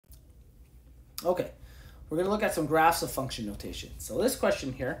Okay, we're going to look at some graphs of function notation. So this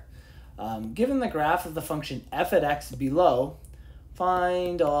question here, given the graph of the function f at x below,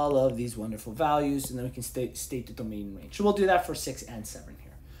 find all of these wonderful values, and then we can state the domain range. So we'll do that for 6 and 7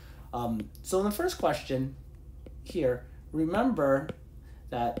 here. So in the first question here, remember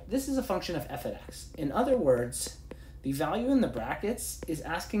that this is a function of f at x. In other words, the value in the brackets is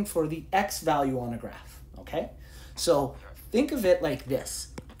asking for the x value on a graph, okay? So think of it like this.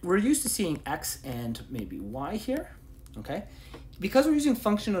 We're used to seeing x and maybe y here, okay? Because we're using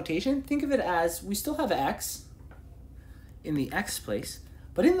function notation, think of it as we still have x in the x place,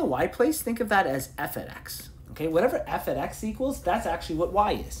 but in the y place, think of that as f at x, okay? Whatever f at x equals, that's actually what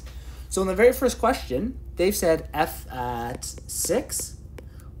y is. So in the very first question, they've said f at 6.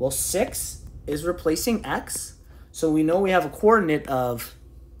 Well, 6 is replacing x, so we know we have a coordinate of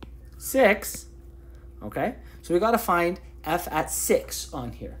 6, okay? So we got to find f at 6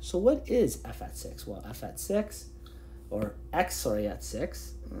 on here. So what is f at 6? Well, f at 6, or x, sorry, at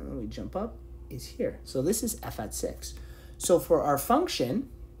 6, we jump up, is here. So this is f at 6. So for our function,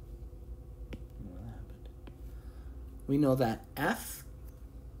 we know that f,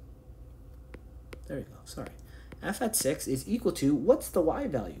 there we go, sorry, f at 6 is equal to, what's the y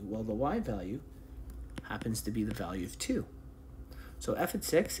value? Well, the y value happens to be the value of 2. So f at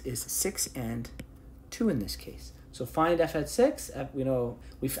 6 is 6 and 2 in this case. So find f at 6, we know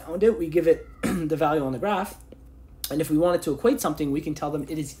we found it, we give it the value on the graph, and if we wanted to equate something, we can tell them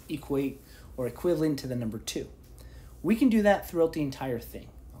it is equivalent to the number 2. We can do that throughout the entire thing,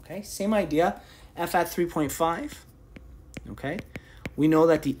 okay? Same idea, f at 3.5, okay? We know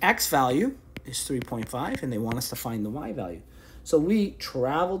that the x value is 3.5, and they want us to find the y value. So we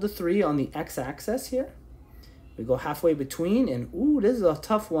travel the 3 on the x-axis here. We go halfway between, and ooh, this is a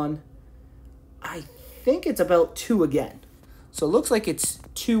tough one. I think it's about 2 again. So it looks like it's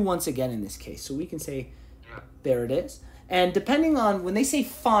 2 once again in this case. So we can say, there it is. And depending on, when they say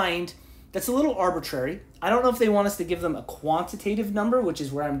find, that's a little arbitrary. I don't know if they want us to give them a quantitative number, which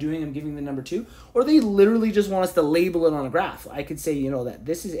is where I'm giving the number 2, or they literally just want us to label it on a graph. I could say, that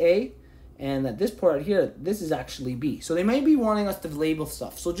this is A, and that this part here, this is actually B. So they might be wanting us to label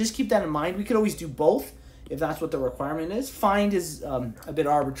stuff. So just keep that in mind. We could always do both if that's what the requirement is. Find is a bit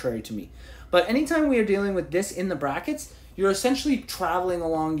arbitrary to me. But anytime we are dealing with this in the brackets, you're essentially traveling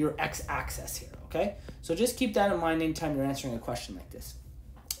along your x-axis here, okay? So just keep that in mind anytime you're answering a question like this.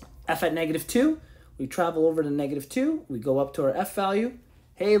 F at -2, we travel over to -2, we go up to our f value.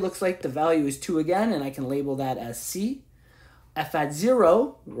 Hey, looks like the value is 2 again, and I can label that as C. F at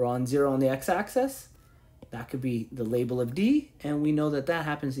 0, we're on 0 on the x-axis. That could be the label of D, and we know that that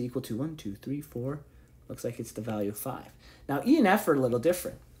happens to equal to 1, 2, 3, 4. Looks like it's the value of 5. Now, E and F are a little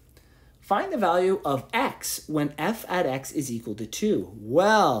different. Find the value of x when f at x is equal to 2.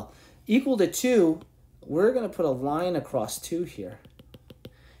 Well, equal to 2, we're going to put a line across 2 here.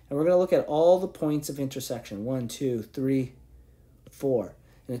 And we're going to look at all the points of intersection. 1, 2, 3, 4.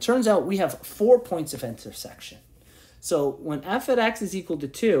 And it turns out we have 4 points of intersection. So when f at x is equal to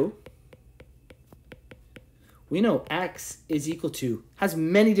 2, we know x is equal to, has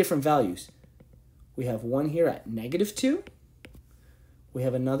many different values. We have one here at -2. We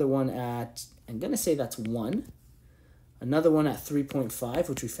have another one at, I'm going to say that's 1. Another one at 3.5,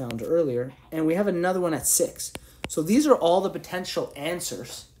 which we found earlier. And we have another one at 6. So these are all the potential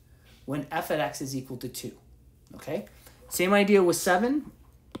answers when f at x is equal to 2. Okay? Same idea with 7.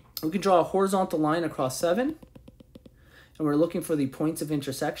 We can draw a horizontal line across 7. And we're looking for the points of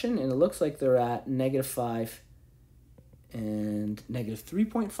intersection. And it looks like they're at -5 and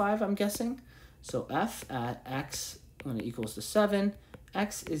 -3.5, I'm guessing. So f at x, when it equals to 7,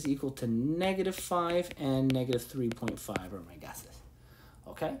 x is equal to -5 and -3.5 are my guesses.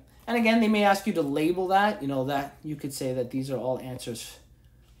 Okay? And again, they may ask you to label that, that you could say that these are all answers.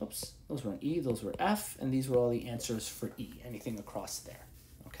 Oops, those were an E, those were F, and these were all the answers for E, anything across there.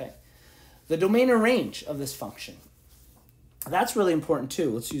 Okay? The domain or range of this function. That's really important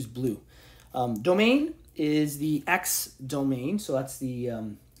too. Let's use blue. Domain is the x domain, so that's the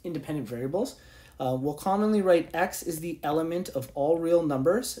independent variables. We'll commonly write x is the element of all real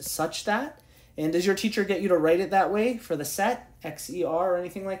numbers such that, and does your teacher get you to write it that way for the set, XER or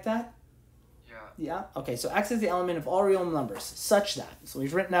anything like that? Yeah? Okay, so x is the element of all real numbers such that. So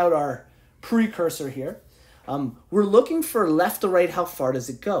we've written out our precursor here. We're looking for left to right, how far does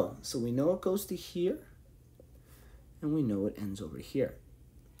it go? So we know it goes to here, and we know it ends over here.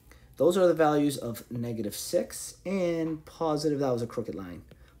 Those are the values of -6 and positive, that was a crooked line,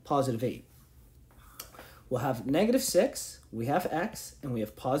 +8. We'll have -6, we have x, and we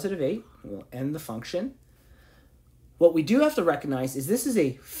have +8. We'll end the function. What we do have to recognize is this is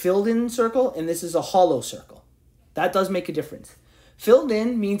a filled in circle and this is a hollow circle. That does make a difference. Filled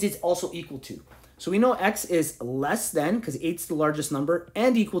in means it's also equal to. So we know x is less than, because 8's the largest number,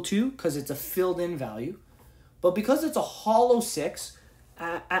 and equal to, because it's a filled in value. But because it's a hollow 6,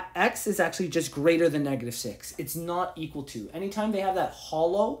 x is actually just greater than -6. It's not equal to. Anytime they have that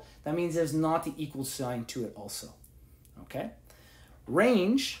hollow, that means there's not the equal sign to it also. Okay?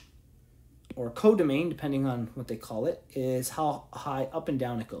 Range, or codomain, depending on what they call it, is how high up and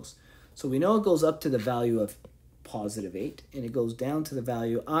down it goes. So we know it goes up to the value of +8, and it goes down to the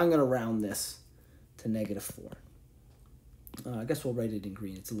value, I'm going to round this to -4. I guess we'll write it in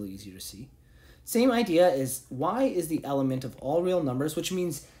green. It's a little easier to see. Same idea is y is the element of all real numbers, which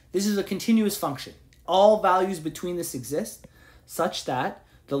means this is a continuous function. All values between this exist such that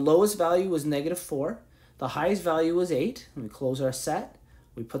the lowest value was -4, the highest value was 8, and we close our set.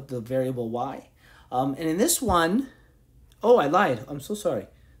 We put the variable y. And in this one, oh, I lied. I'm so sorry.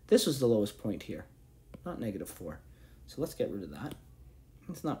 This was the lowest point here, not -4. So let's get rid of that.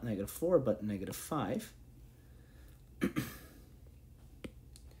 It's not -4, but -5.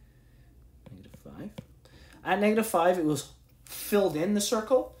 -5. At -5, it was filled in the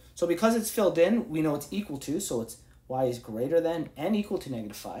circle. So because it's filled in, we know it's equal to. So it's y is greater than and equal to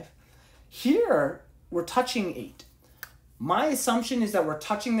 -5. Here, we're touching 8. My assumption is that we're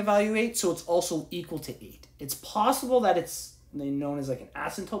touching the value 8, so it's also equal to 8. It's possible that it's known as like an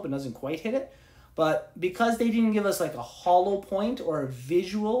asymptote, but doesn't quite hit it. But because they didn't give us like a hollow point or a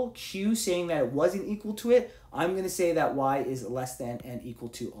visual cue saying that it wasn't equal to it, I'm going to say that y is less than and equal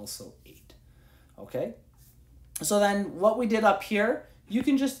to also 8. Okay? So then what we did up here, you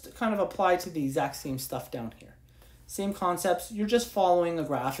can just kind of apply to the exact same stuff down here. Same concepts, you're just following a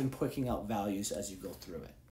graph and picking out values as you go through it.